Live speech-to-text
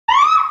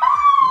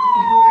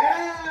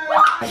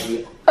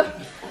you.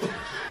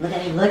 Look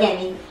at me, look at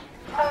me.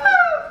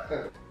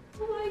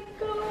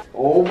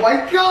 Oh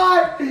my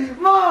god!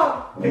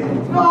 Mom!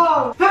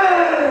 Mom!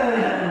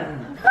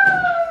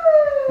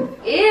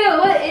 Ew,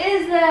 what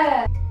is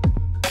that?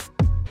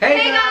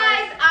 Hey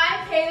guys, I'm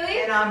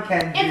Kaylee. And I'm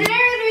Kendry. And today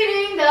we're going to be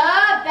doing the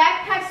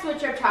backpack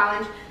switch up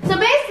challenge. So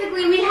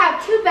basically we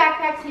have two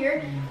backpacks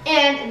here,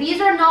 and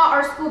these are not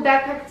our school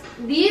backpacks.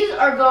 These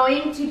are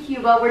going to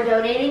Cuba. We're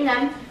donating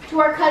them to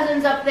our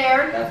cousins up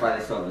there. That's why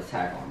they still have the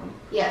tag on them.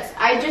 Yes,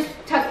 I just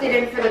tucked it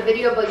in for the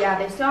video, but yeah,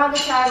 they still have the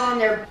tag on.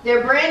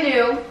 They're brand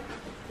new.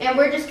 And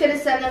we're just gonna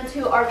send them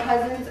to our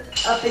cousins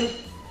up in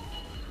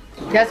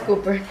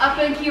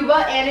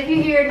Cuba. And if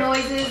you hear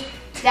noises,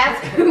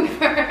 that's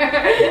Cooper.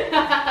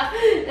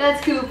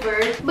 That's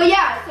Cooper. But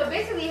yeah, so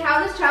basically how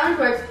this challenge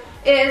works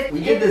is we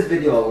did this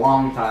video a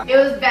long time. It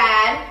was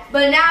bad,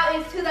 but now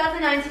it's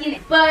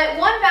 2019. But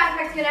one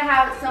backpack's gonna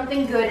have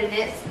something good in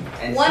it.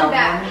 And one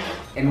bag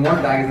is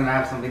gonna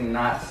have something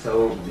not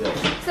so good.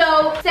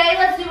 So say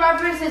let's do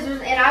rock, paper, scissors,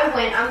 and I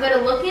win. I'm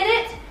gonna look at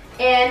it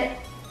and.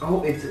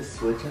 Oh, it's a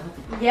switch up?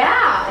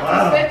 Yeah, it's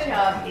a switch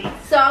up.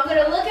 So I'm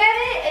gonna look at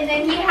it and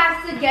then he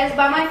has to guess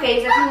by my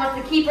face if he wants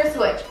to keep or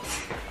switch.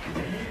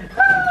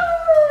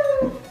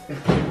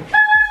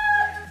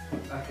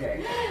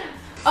 Okay.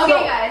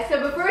 Okay guys, so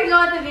before we go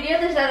on the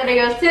video, there's other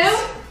videos too.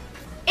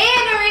 And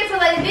don't forget to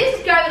like the video,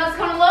 subscribe, and let's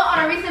comment below on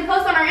our recent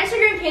post on our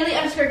Instagram,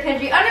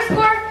 Kaylee_Kendry_.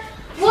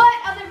 What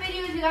other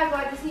videos you guys would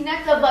like to see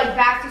next of like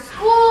back to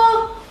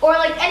school or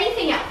like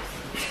anything else.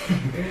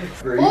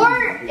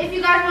 Or if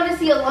you guys want to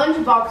see a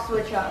lunchbox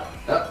switch up.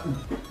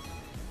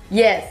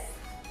 Yes.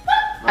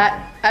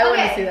 I want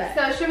to see that.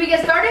 So should we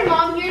get started?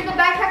 Mom, here's the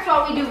backpack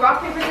while we do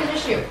rock, paper,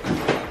 scissors, shoot.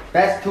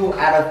 Best two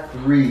out of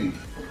 3.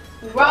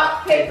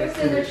 Rock, paper,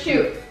 scissors,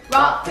 shoot.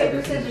 Rock,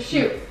 paper, scissors,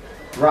 shoot.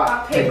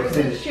 Rock, paper,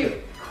 scissors,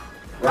 shoot.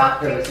 Rock,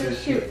 paper,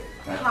 scissors, shoot.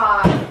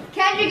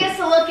 Kendry gets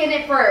to look in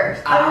it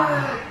first.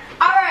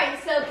 Alright,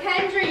 so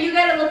Kendry, you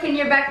gotta look in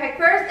your backpack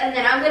first, and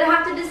then I'm gonna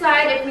have to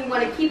decide if we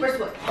want to keep or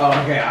switch. Oh,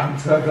 okay, I'm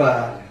so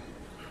glad.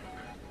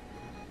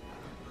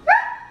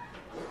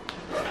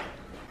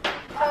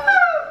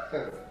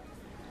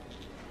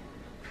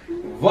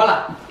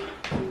 Voila!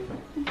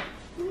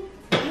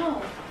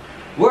 No.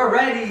 We're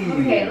ready!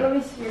 Okay, let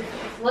me see your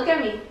face. Look at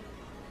me.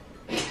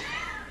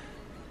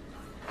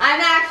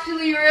 I'm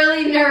actually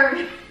really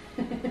nervous.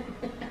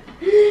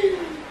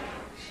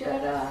 Should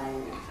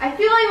I? I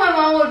feel like my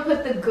mom would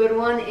put the good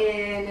one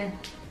in.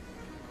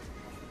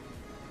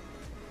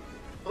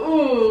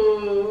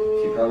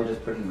 Ooh. She probably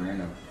just put in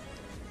random.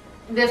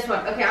 This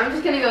one. Okay, I'm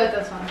just gonna go with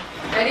this one.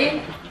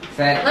 Ready?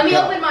 Set, Let me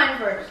go. open mine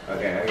first.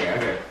 Okay.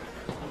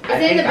 Is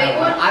it in the big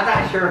one? I'm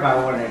not sure if I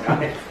want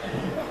it.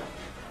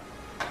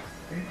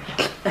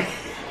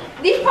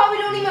 These probably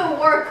don't even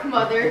work,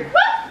 Mother.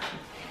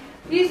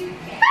 These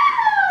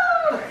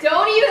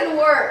don't even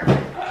work.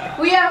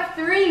 We have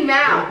 3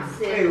 mounts.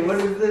 Wait, what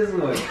is this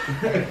one?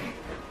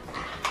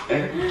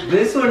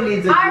 This one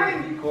needs a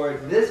USB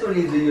cord. This one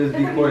needs a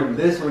USB cord.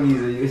 This one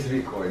needs a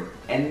USB cord.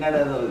 And none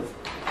of those.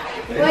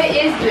 What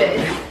is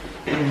this?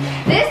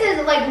 This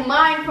is like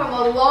mine from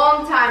a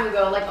long time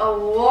ago. Like a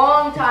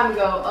long time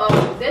ago.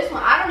 Oh, this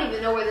one. I don't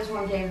even know where this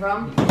one came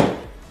from.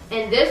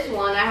 And this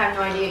one, I have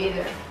no idea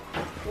either.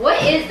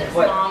 What is this,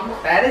 Mom?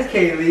 That is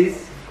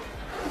Kaylee's.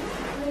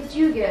 What did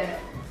you get?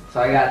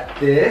 So I got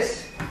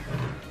this.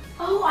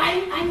 Oh,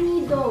 I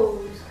need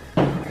those.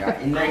 I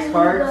got index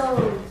cards.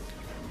 Those.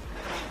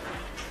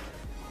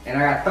 And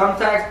I got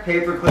thumbtacks,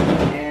 paper clips,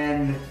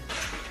 and...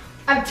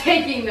 I'm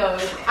taking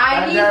those.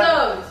 I need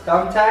those.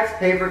 Thumbtacks,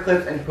 paper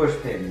clips, and push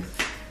pins.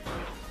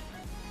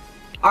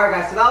 Alright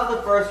guys, so that was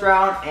the first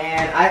round,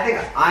 and I think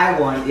I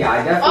won. Yeah,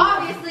 I definitely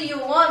Obviously you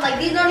won. Like,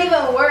 these don't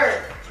even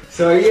work.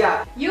 So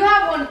yeah. You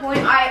have 1 point,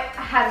 I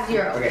have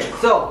 0. Okay,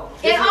 so...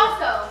 And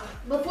also,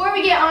 before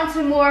we get on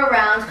to more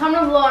rounds,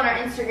 comment below on our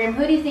Instagram,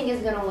 who do you think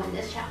is going to win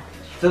this challenge?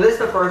 So this is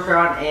the first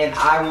round, and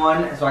I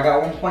won, so I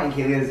got 1 point, and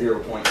Kaylee has 0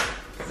 points,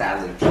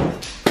 sadly.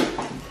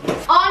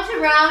 On to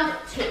round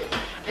 2.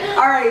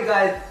 Alright, you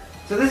guys,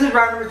 so this is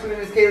round number 2,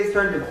 and it's Kaylee's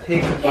turn to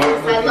pick.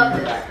 Yes, I love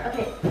this.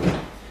 Okay.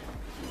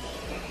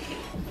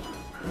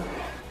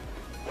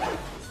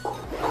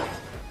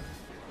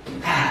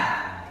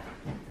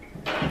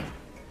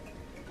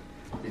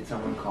 Did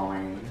someone call my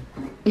name?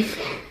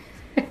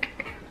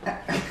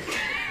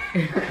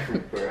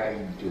 Where are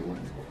you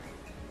doing?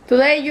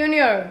 Today,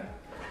 Junior.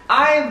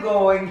 I'm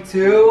going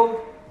to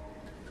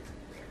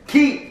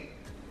keep.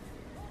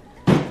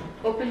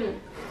 Open it.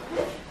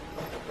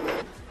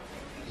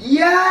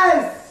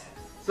 Yes!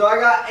 So I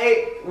got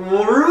a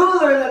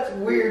ruler that's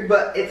weird,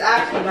 but it's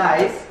actually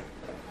nice.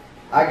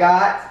 I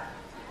got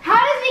How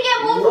does he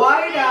get multiple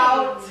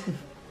whiteout. things?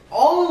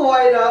 All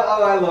whiteout.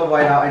 Oh, I love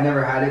whiteout. I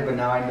never had it, but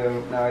now I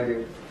do. Now I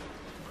do.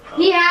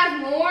 He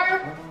has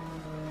more?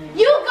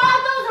 You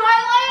got those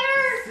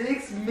highlighters?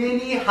 6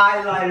 mini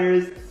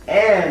highlighters,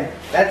 and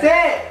that's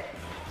it.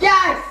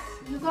 Yes!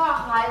 You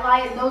got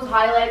those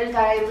highlighters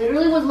that I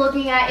literally was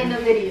looking at in the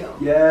video.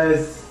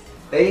 Yes.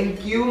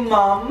 Thank you,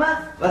 Mom.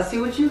 Let's see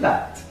what you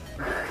got.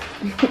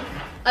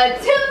 a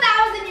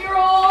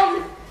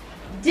 2,000-year-old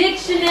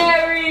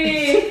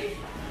dictionary.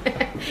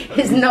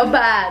 It's not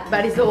bad,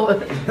 but it's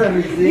old. Let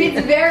me see.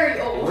 It's very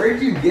old.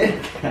 Where'd you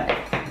get that?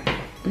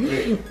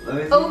 Wait, let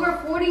me see. Over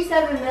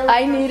 47 million.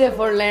 I need it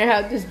for learn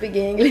how to speak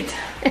English.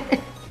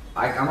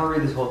 I'm gonna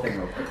read this whole thing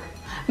real quick.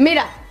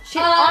 Mira, she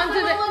on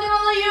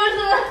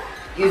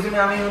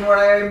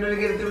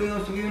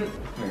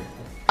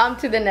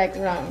to the next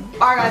round.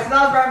 Alright guys, so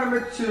that was round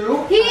number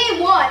 2.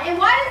 He won, and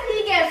why does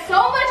he get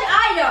so much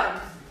items?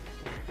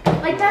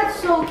 Like, that's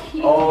so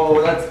cute. Oh,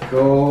 let's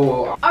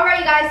go.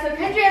 Alright guys, so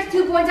Kendry has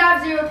 2 points, I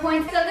have 0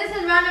 points. So this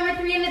is round number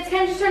 3, and it's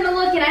Kendry's turn to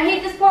look, and I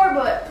hate this part,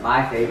 but...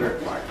 My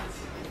favorite part.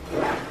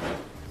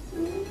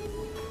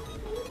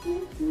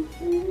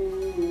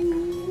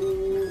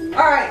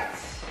 Alright.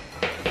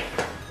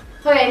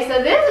 Okay,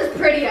 so this is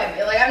pretty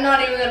heavy, like, I'm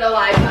not even gonna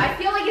lie. But I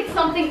feel like it's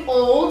something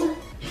old,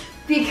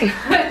 because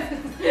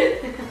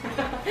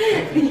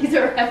these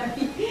are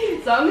heavy.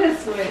 So I'm gonna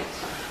switch.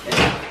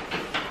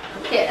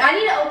 Okay, I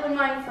need to open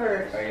mine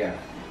first. Oh yeah.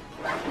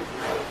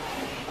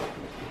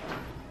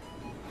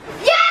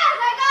 Yes,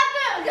 I got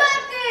the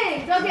good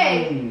things. Okay,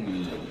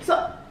 so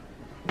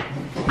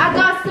I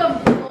got some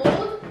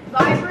gold,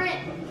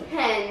 vibrant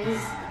pens.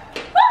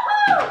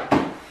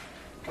 Woohoo!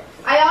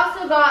 I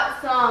also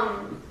got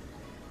some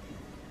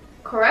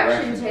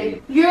correction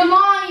tape. You're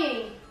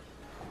lying.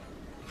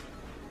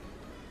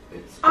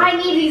 I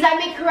need these. I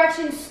make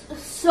corrections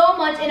so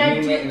much, and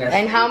I do.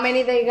 And how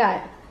many they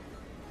got?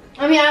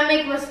 I mean, I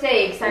make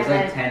mistakes. There's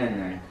like 10 in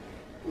there.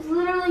 It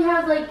literally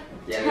has like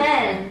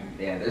 10.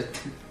 Yeah, there's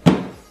 10.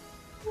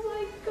 Oh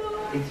my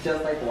god. It's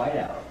just like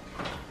whiteout.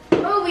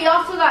 Oh, we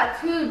also got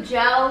 2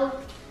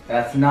 gel.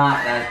 That's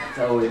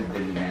always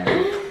been there.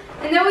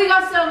 And then we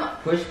got some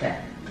Push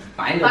pens.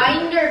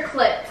 binder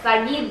clips.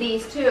 I need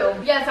these too.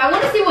 Yes, I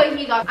want to see what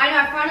he got. I know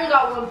I finally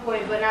got 1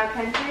 point, but now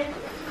Kendry.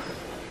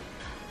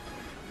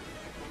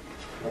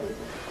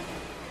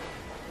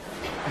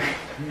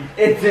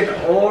 It's an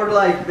old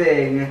like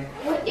thing.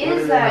 What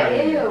is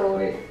that? Ew.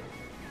 Wait.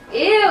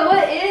 Ew,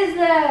 what is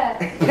that?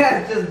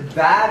 That's just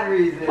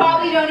batteries.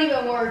 Probably don't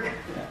even work.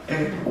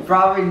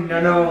 Probably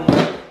none of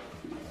them.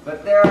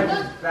 But there are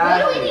just What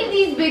batteries. do we need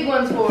these big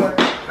ones for?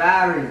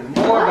 Batteries.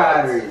 More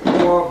batteries.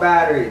 More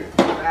batteries.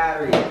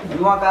 Batteries.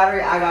 You want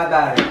battery? I got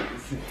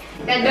batteries.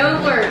 That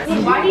don't work.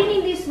 Why do you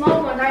need these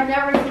small ones? I've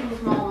never seen the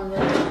small ones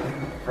like this.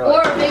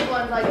 Or big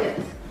ones like this.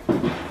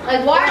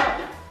 Like why?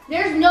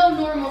 There's no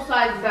normal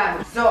size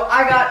battery. So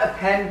I got a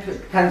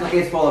pencil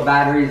case full of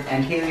batteries,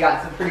 and Kaylee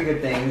got some pretty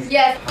good things.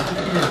 Yes.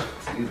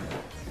 Excuse me.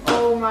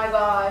 Oh my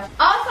gosh.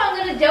 Also, I'm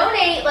gonna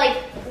donate like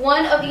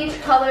 1 of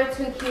each color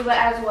to Cuba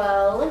as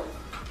well.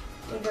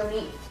 We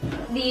donate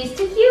these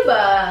to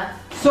Cuba.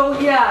 So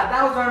yeah,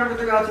 that was round number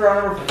 3. Got to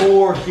round number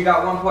 4. She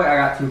got 1 point. I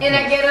got 2 points. And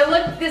I get a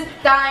look this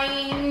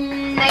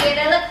time. I get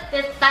a look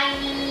this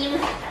time.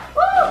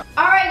 Woo!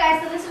 Alright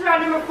guys, so this is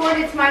round number 4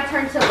 and it's my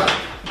turn to look.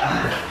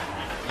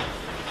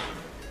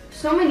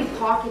 So many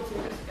pockets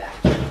in this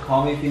bag.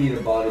 Call me if you need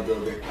a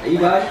bodybuilder. Are you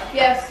guys?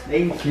 Yes.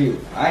 Thank you.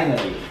 I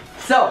know you.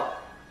 So,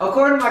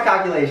 according to my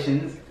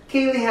calculations,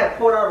 Kaylee had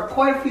pulled out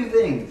quite a few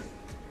things.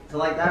 So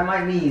like that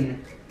might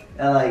mean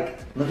that like,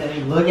 look at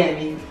me, look at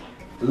me,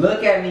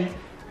 look at me.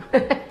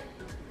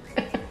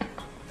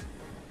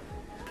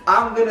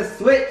 I'm gonna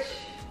switch.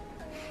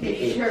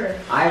 You sure?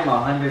 I'm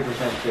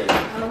 100% sure.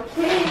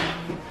 Okay.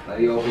 Let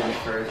me open it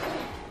first.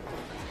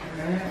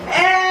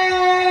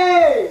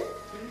 Hey!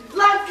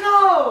 Let's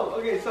go!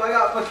 Okay, so I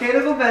got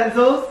mechanical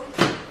pencils,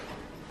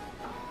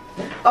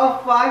 a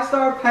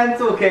 5-star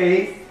pencil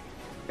case,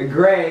 a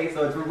gray,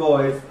 so it's for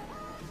boys.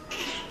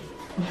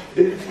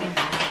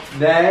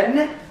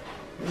 Then,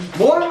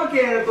 more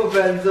mechanical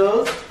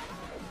pencils,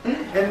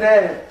 and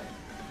then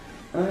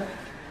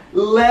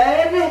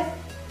lead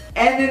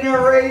and an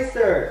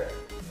eraser.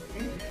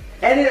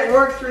 And it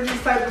works for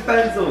these type of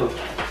pencils.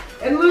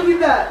 And look at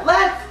that,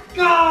 let's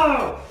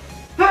go!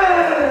 I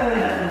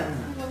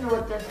wonder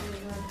what this is.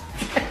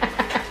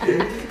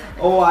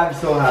 Oh, I'm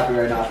so happy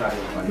right now. Trying to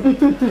get money.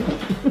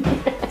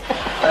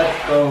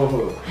 Let's go.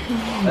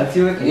 Let's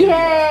see what can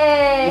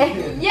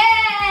Yay!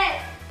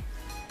 Yay!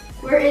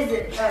 Where is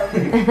it? Oh.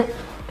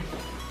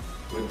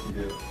 What'd you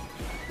do?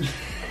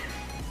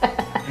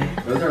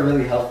 Those are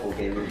really helpful,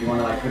 Caleb. You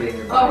want to like put it in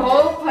your A body.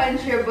 hole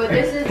puncher, but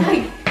this is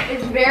like,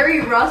 it's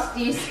very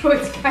rusty, so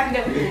it's kind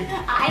of,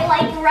 I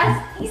like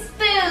rusty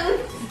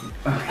spoons.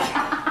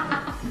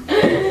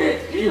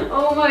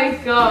 Oh my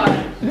god.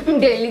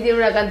 Kaylee tiene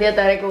una cantidad de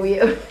tareas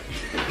conmigo.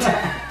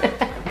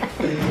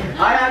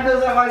 I had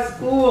those at my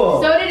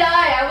school. So did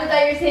I was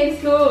at your same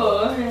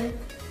school.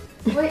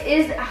 What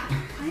is that?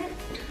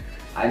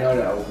 I know how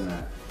to open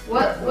that.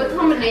 What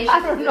combination? I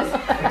don't know.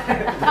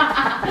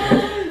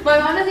 My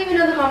mom doesn't even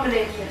know the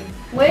combination.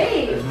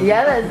 Wait.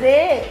 Yeah, that's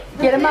it.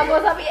 ¿Quieres más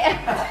cosas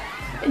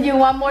bien? You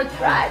want more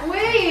try?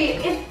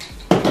 Wait.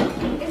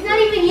 It's not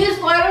even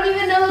useful. I don't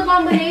even know the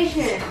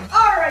combination.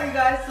 Alright, you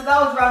guys. So that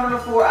was round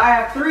number 4. I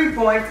have 3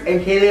 points,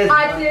 and Kaylee has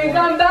I 1 think point.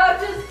 I'm about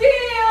to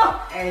steal.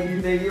 And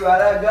you think you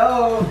gotta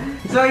go.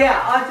 So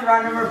yeah, on to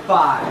round number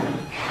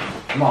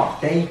 5. Mom,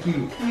 thank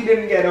you. You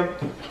didn't get them.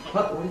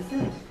 What is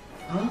this?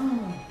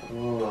 Oh.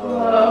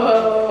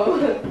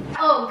 Whoa.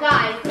 Oh,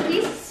 guys,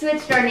 we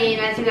switched our name,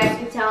 as you guys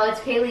can tell. It's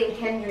Kaylee and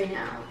Kendry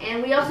now.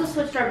 And we also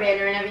switched our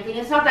banner and everything.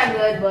 It's not that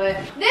good, but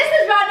this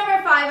is round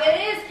number 5. It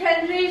is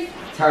Kendry's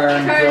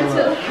turn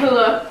to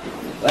look.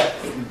 Let's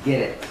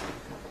get it.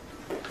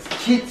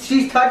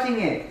 She's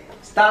touching it.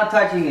 Stop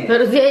touching it.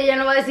 Pero si ella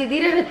no va a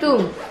decidir, eres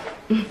tú.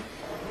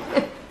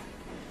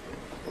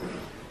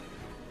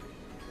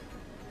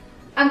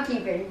 I'm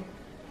keeping.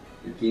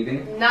 You're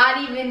keeping?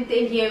 Not even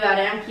thinking about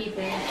it. I'm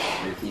keeping.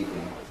 You're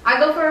keeping. I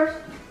go first.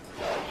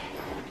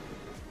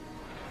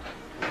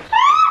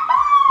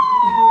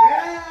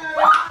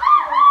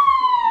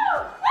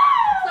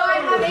 So I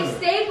have a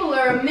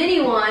stapler, a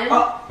mini one.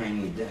 Oh, I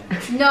need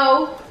that.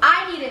 No,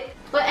 I need it.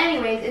 But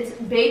anyways, it's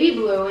baby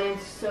blue and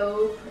it's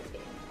so pretty.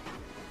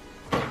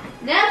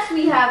 Next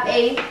we have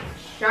a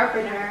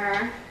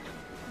sharpener.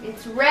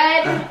 It's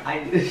red. I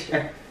need a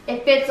sharpener.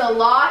 It fits a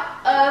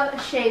lot of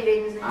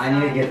shavings inside. I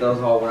need to get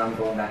those all when I'm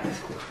going back to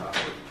school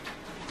probably.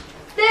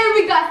 Then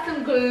we got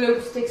some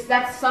glue sticks.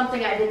 That's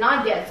something I did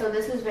not get, so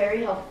this is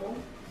very helpful.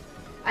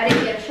 I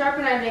didn't get a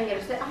sharpener, I didn't get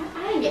a stick.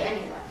 I didn't get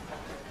any of that.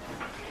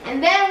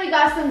 And then we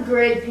got some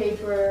grid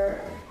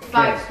paper.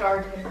 5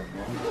 stars.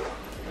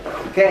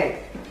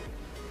 Okay.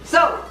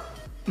 So,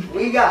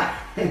 we got...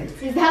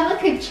 Is that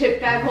like a chip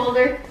bag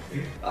holder?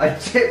 A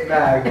chip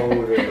bag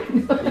holder.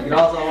 You can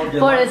also hold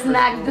your For a lunch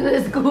snack to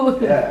the school.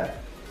 Yeah.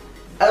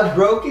 A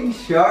broken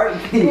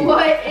Sharpie.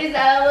 What is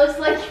that? It looks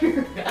like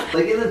your...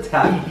 Look at the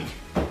top.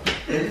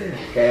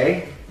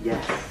 Okay.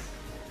 Yes.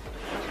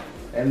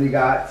 And we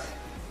got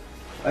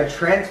a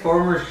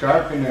transformer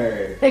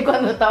sharpener. De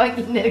cuando estaba en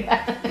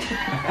kindergarten.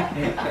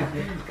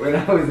 When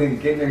I was in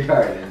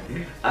kindergarten.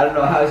 I don't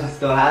know how she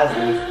still has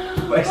this,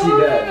 but she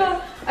does.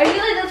 God. I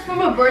feel like that's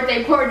from a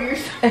birthday party or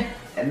something.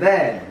 And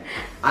then,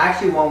 I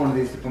actually want one of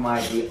these to put my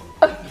ID.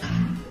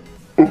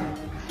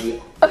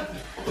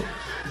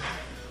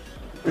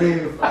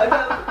 Oh my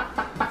god.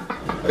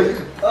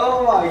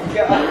 Oh my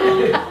god.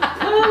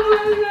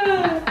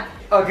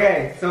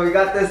 Okay, so we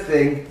got this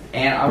thing,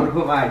 and I'm gonna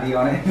put my ID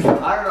on it.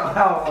 I don't know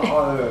how I'm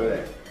all over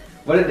there.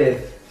 But it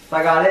did. So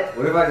I got it.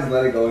 What if I just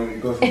let it go and it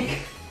goes?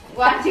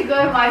 Why'd you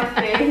go to my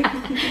face?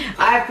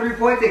 I have 3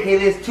 points and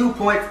Kaylee has 2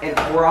 points, and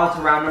we're on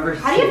to round number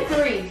 6. How do you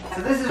have 3?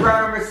 So this is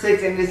round number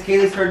 6, and it's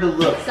Kaylee's turn to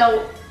look.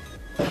 So,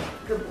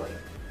 good boy.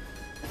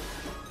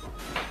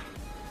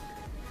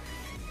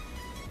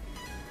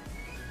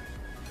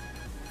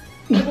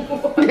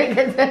 ¿De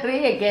qué se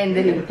ríe,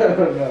 Kendry? I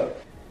don't know.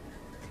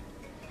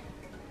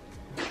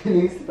 Can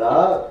you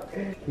stop?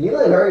 Can you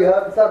like hurry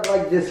up? Stop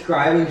like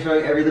describing,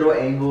 showing every little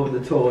angle of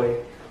the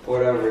toy, or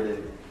whatever it is.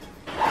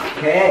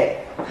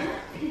 Okay.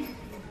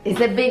 It's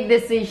a big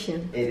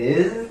decision. It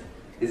is?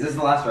 Is this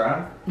the last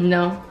round?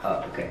 No.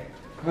 Oh, okay.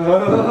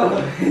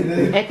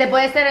 Este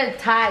puede ser el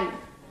tie.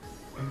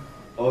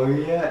 Oh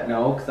yeah?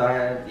 No, because I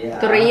have, yeah.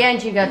 3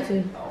 and you got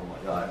 2. Oh my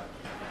god.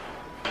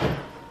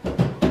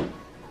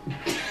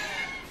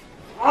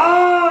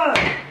 Ah!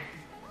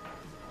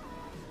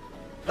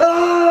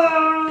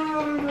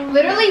 Ah!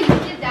 Literally, he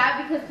did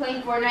that because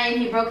playing Fortnite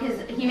and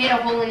he made a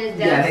hole in his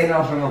desk. Yeah, they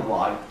know from the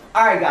vlog.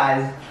 Alright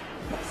guys,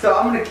 so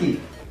I'm gonna keep.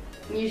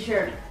 You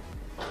sure?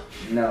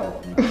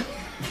 No.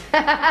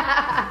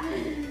 Yeah,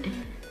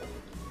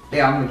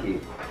 I'm gonna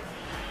keep.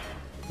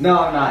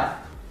 No, I'm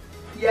not.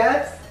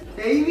 Yes,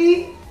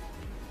 maybe?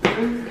 Oh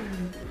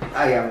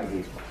yeah, I'm gonna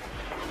keep.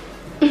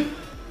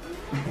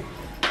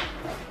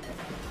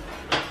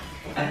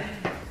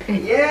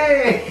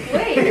 Yay!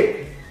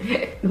 Wait.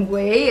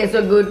 Wait, it's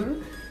a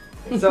good.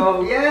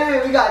 So,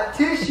 yay, we got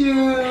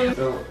tissues.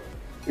 So,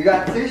 we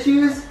got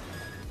tissues.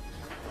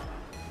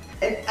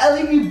 An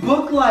LED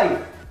book light.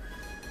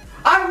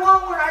 I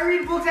want one. I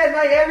read books at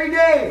night every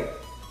day.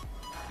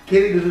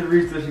 Kaylee doesn't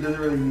read, so she doesn't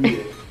really need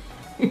it.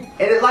 And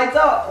it lights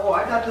up. Oh,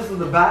 I thought this was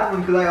a bad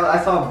one because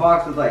I saw a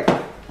box with like,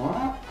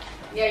 huh?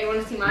 Yeah, you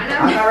want to see mine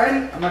now? I'm not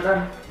ready. I'm not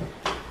done.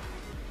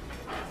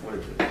 What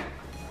is it?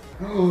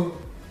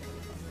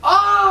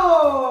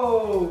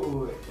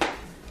 Oh!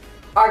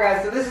 Alright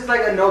guys, so this is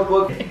like a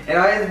notebook, and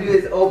all I have to do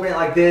is open it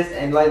like this,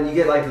 and like you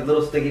get like the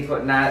little sticky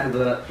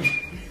the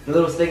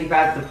little sticky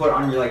pads to put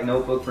on your like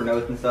notebook for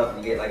notes and stuff,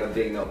 and you get like a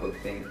big notebook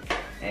thing.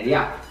 And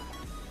yeah.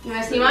 You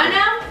want to see mine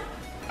now?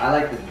 I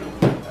like this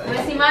one. You want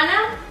to see mine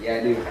now? Yeah, I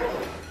do.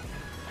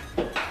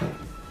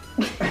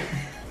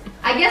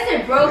 I guess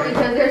it broke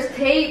because there's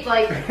tape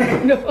like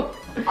No.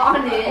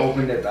 on I it.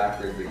 opened it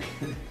backwards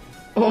again.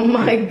 Oh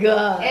my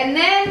god. And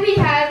then we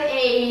have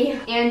a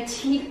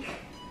antique.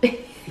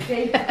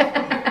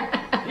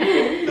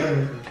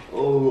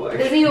 Oh, It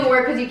doesn't even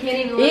work because you can't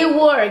even look. It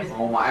works.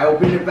 Oh my, I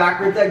opened it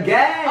backwards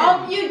again.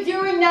 Oh, you're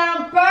doing that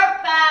on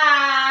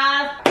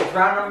purpose. It's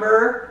round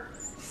number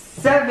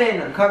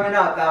 7 coming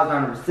up. That was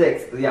round number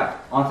 6. So yeah,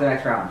 on to the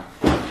next round.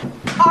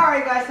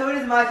 Alright guys, so it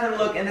is my turn to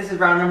look, and this is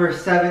round number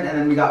 7, and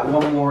then we got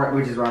one more,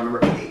 which is round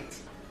number 8.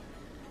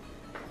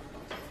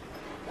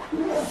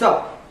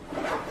 So,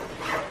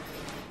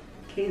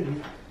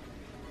 Kaylee.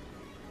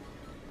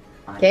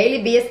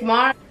 Kaylee, be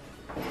smart.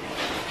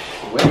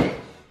 Switch.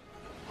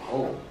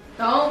 Oh.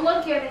 Don't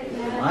look at it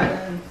yet. My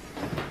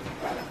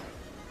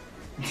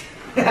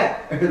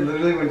bad.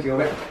 Literally when you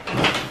open.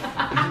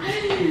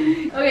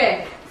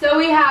 Okay, so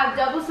we have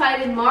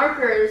double-sided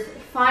markers,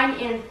 fine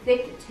and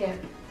thick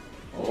tip.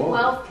 Oh.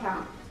 12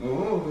 count.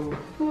 Ooh.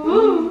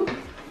 Ooh.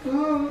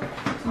 Ooh.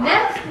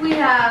 Next we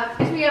have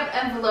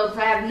envelopes.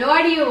 I have no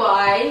idea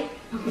why.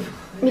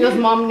 Because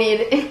mom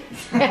needed it.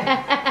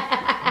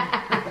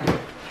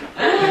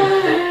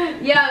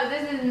 Yeah,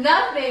 this is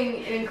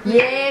nothing included.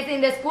 Yes, in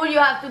the school you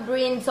have to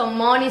bring some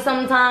money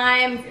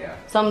sometimes, Yeah.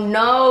 some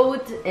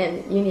note,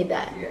 and you need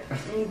that. Yeah.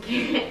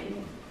 Okay.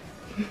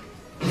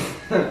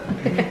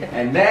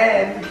 And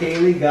then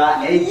Kaylee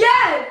got a.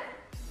 Yes!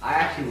 I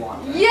actually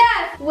want that.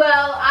 Yes!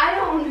 Well, I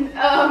don't,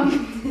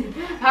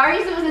 how are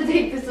you supposed to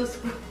take this to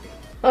school?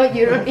 Oh,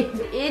 you don't need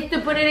to. It's to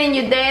put it in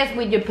your desk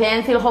with your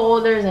pencil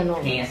holders and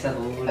all. Cancel.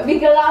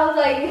 Because I was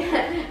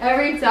like,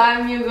 every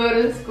time you go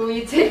to school,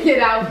 you take it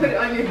out, put it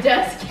on your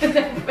desk, and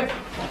then put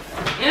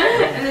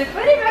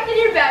it back in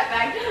your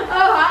backpack.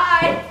 Oh,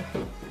 hi!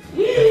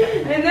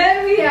 And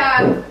then we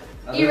have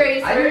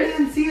erasers. I didn't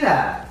even see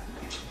that.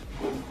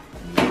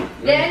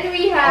 Then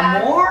we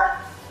have... More?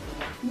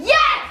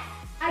 Yes!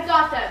 I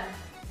got them.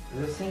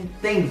 They're the same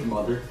things,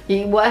 mother.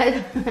 What?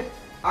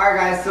 Alright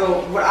guys,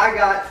 so what I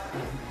got.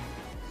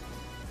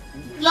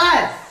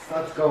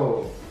 Let's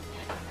go.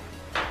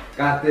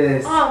 Got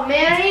this. Oh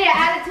man, I need to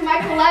add it to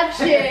my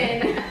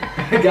collection.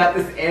 I got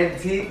this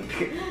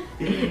antique.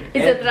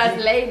 It's a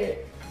translator.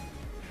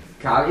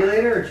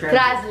 Calculator or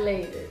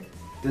Translator.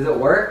 Does it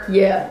work?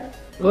 Yeah.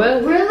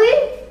 Well,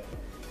 Really?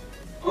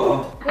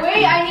 Oh.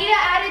 Wait, I need to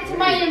add it to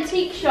my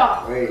antique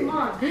shop. Wait. Come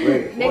on.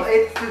 Wait. Well,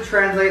 it's to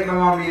translate. My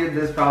mom needed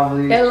this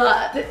probably. a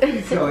lot.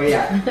 So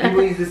yeah,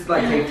 people use this to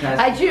like take tests.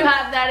 I should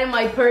have that in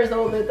my purse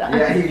all the time.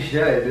 Yeah, you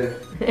should.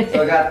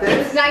 So I got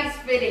It's this. nice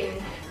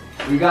fitting.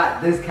 We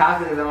got this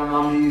calculator that my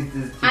mom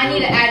uses. I need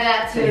to add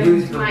that to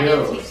use to for my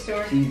bills. antique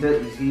store. She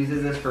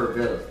uses this for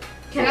bills.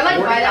 Can I like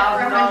buy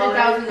that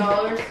for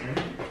 $40,000?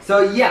 $100,000?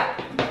 So yeah,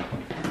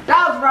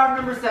 that was round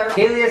number 7.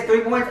 Kaylee has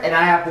 3 points and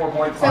I have 4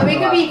 points. So on we the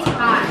could be last one.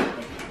 tied.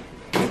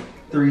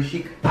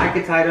 3. I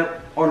could tie it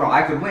up, or no,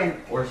 I could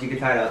win, or she could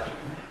tie it up.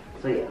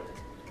 So yeah.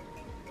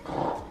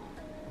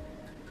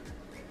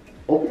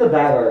 Open the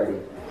bag already.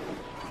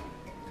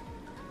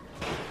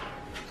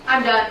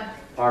 I'm done.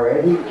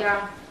 Already?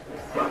 Yeah.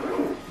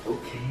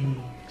 Okay.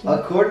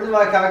 According to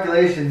my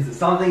calculations,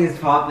 something is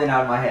popping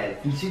out of my head.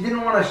 And she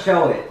didn't want to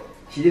show it.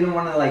 She didn't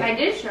want to like. I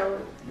did show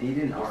it. You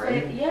didn't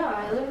already? Yeah,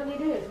 I literally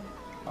did.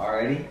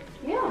 Already?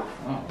 Yeah.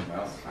 Oh, that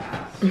was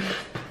fast.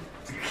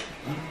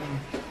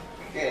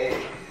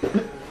 Okay.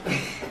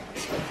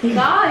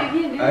 Nah, you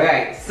can't do that.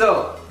 Okay,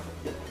 so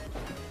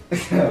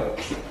that's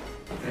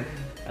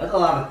a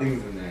lot of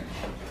things in there.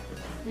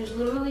 There's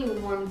literally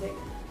one thing.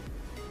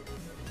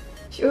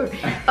 Sure.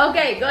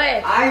 Okay, go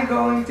ahead. I'm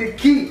going to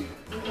keep.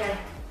 Okay.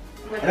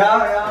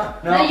 No.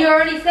 No, you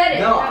already said it.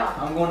 No,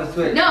 I'm going to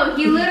switch. No,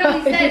 he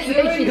literally said you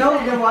already No,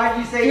 said then it. why did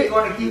you say you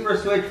want to keep or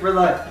switch for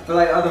like the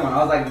other one? I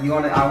was like,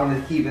 I want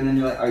to keep, and then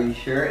you're like, are you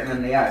sure? And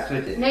then yeah, I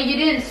switch it. No, you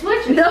didn't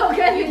switch it. No,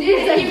 okay, You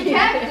did. You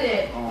kept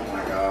it. Oh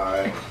my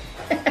god.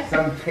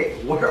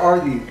 What are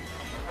these?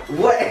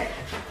 Whatever.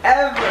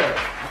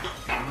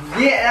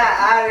 Get that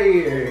out of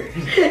here.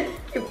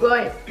 Keep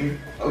going.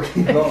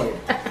 Okay, going.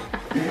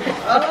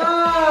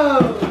 Oh,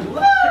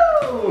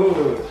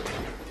 woo!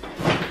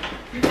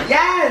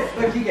 Yes,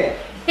 what you get?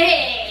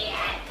 Hey,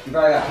 You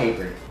probably got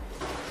paper.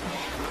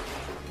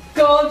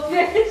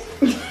 goldfish.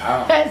 I don't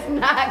know. That's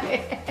not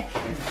it.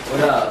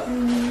 What else?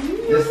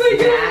 Just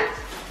snacks.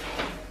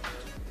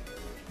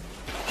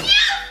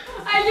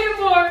 I get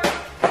more.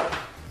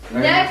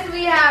 Right. Next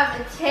we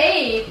have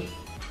tape.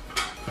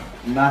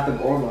 Not the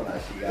old one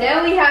that she got.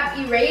 Then we have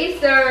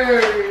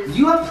erasers.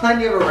 You have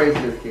plenty of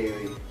erasers,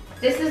 Kaylee.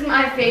 This is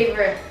my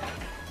favorite.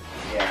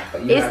 Yeah,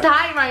 but you It's have...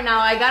 tight right now.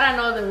 I got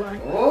another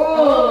one.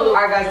 Oh!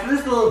 Alright guys, so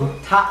this is a little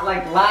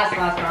like last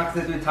round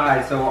since we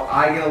tied, so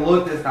I get a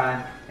look this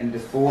time, and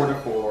it's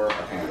 4-4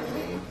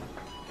 apparently.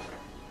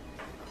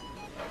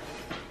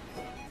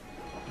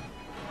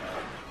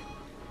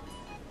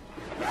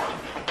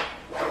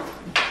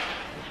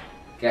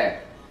 Okay.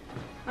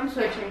 I'm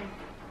switching.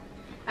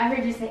 I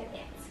heard you say it.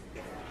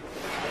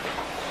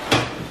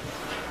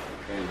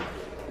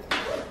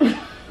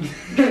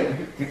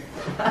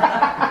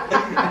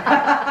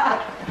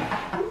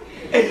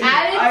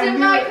 Add it to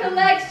my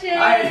collection.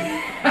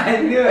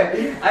 I knew it.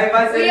 If I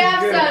said We it's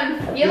have good.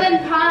 some Yellow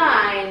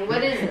Pine.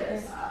 What is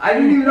this? I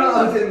didn't even know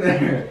that was in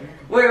there.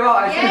 Wait, well,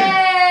 I said.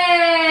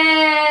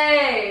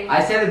 Yay!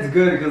 I said it's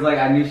good because like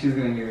I knew she was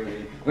gonna hear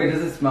me. Wait,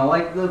 does it smell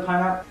like the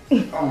pineapple?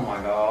 Oh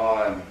my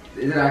god.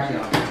 Is it actually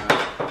on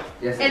pineapple?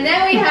 Yes. And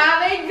then we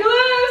have a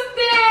glue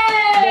stick!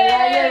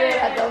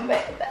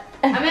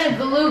 I'm in a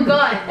glue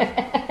gun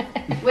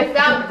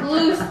without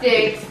glue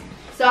sticks,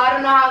 so I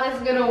don't know how this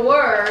is gonna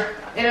work.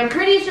 And I'm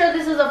pretty sure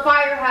this is a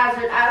fire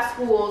hazard at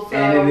school, so.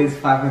 And it is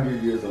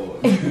 500 years old.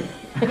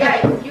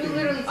 Yeah, you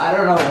literally. I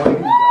don't know what you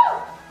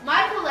got.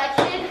 My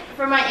collection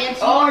for my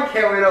antique. Oh, I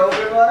can't wait to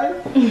open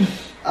mine.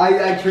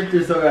 I tricked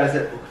her so bad. I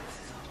said, oh, this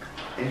is all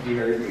good. And she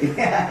heard me.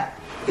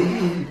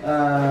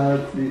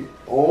 Let's see.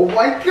 Oh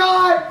my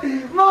god!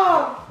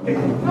 Mom!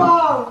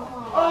 Mom!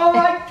 Oh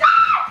my god!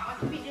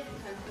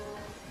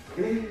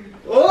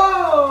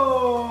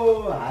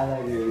 Whoa!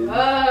 Highlighters.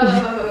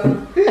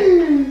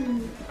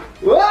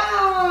 Whoa!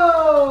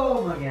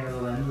 Whoa!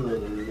 Mechanical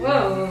lenses.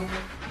 Whoa!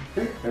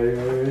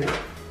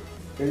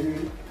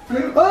 Ready?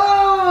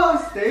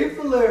 Oh!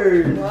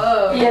 Staplers!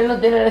 Whoa! Y él no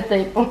tiene el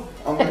staple.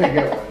 I'm gonna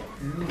get one.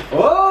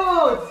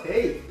 Oh!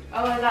 Tape!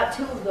 Oh, I got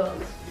 2 of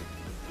those.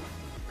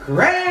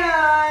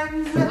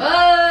 Crayons!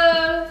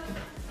 Whoa!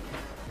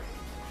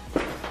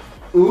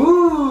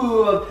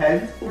 Ooh, a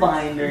pencil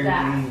binder.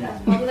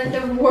 That's probably like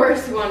the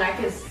worst one I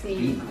could Be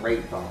see.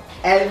 grateful.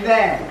 And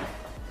then,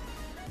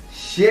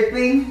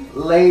 shipping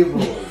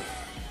labels.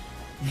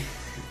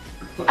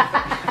 For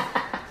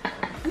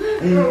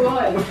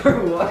what? For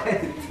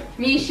what?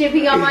 Me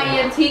shipping all my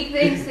antique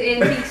things to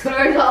antique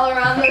stores all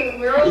around the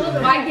world?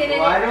 Am I getting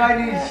Why it? do I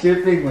need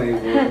shipping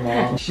labels,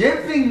 Mom?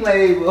 Shipping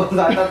labels?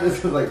 I thought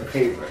this was like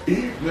paper.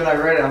 And then I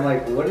read it, I'm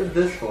like, what is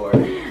this for?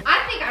 I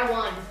think I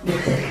won.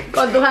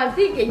 Con tus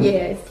antiques,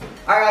 yes.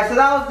 Alright guys, so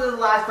that was the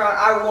last round.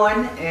 I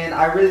won, and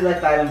I really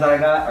like the items that I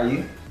got. Are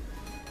you?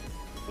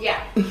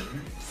 Yeah.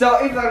 So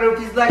if you like it,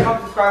 please like,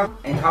 comment, subscribe,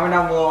 and comment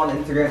down below on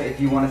Instagram if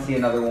you want to see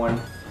another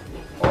one.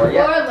 Or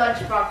yeah. Or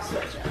lunchbox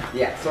switch up.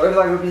 Yeah, so if you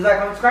like it, please like,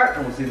 comment, subscribe,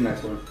 and we'll see you in the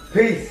next one.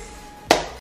 Peace!